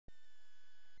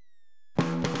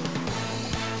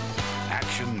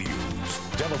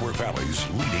Delaware Valley's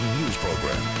leading news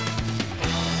program.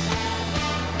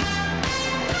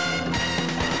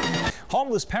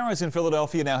 Homeless parents in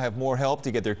Philadelphia now have more help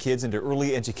to get their kids into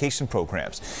early education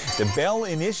programs. The Bell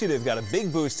Initiative got a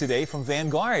big boost today from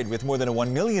Vanguard with more than a $1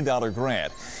 million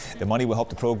grant. The money will help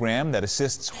the program that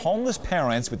assists homeless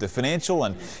parents with the financial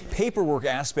and paperwork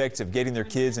aspects of getting their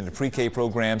kids into pre-K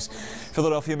programs.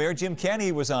 Philadelphia Mayor Jim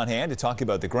Kenney was on hand to talk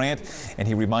about the grant, and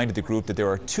he reminded the group that there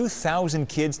are 2,000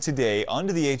 kids today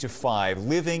under the age of 5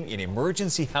 living in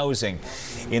emergency housing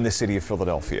in the city of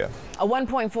Philadelphia. A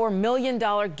 $1.4 million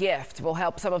gift will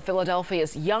help some of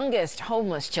Philadelphia's youngest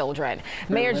homeless children.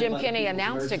 Mayor Jim Kenney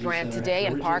announced a grant today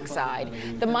in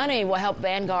Parkside. The money will help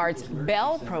Vanguard's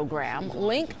Bell program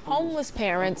link homeless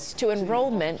parents to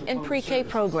enrollment in pre-K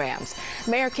programs.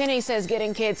 Mayor Kenney says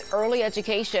getting kids early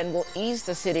education will ease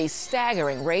the city's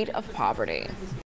staggering rate of poverty.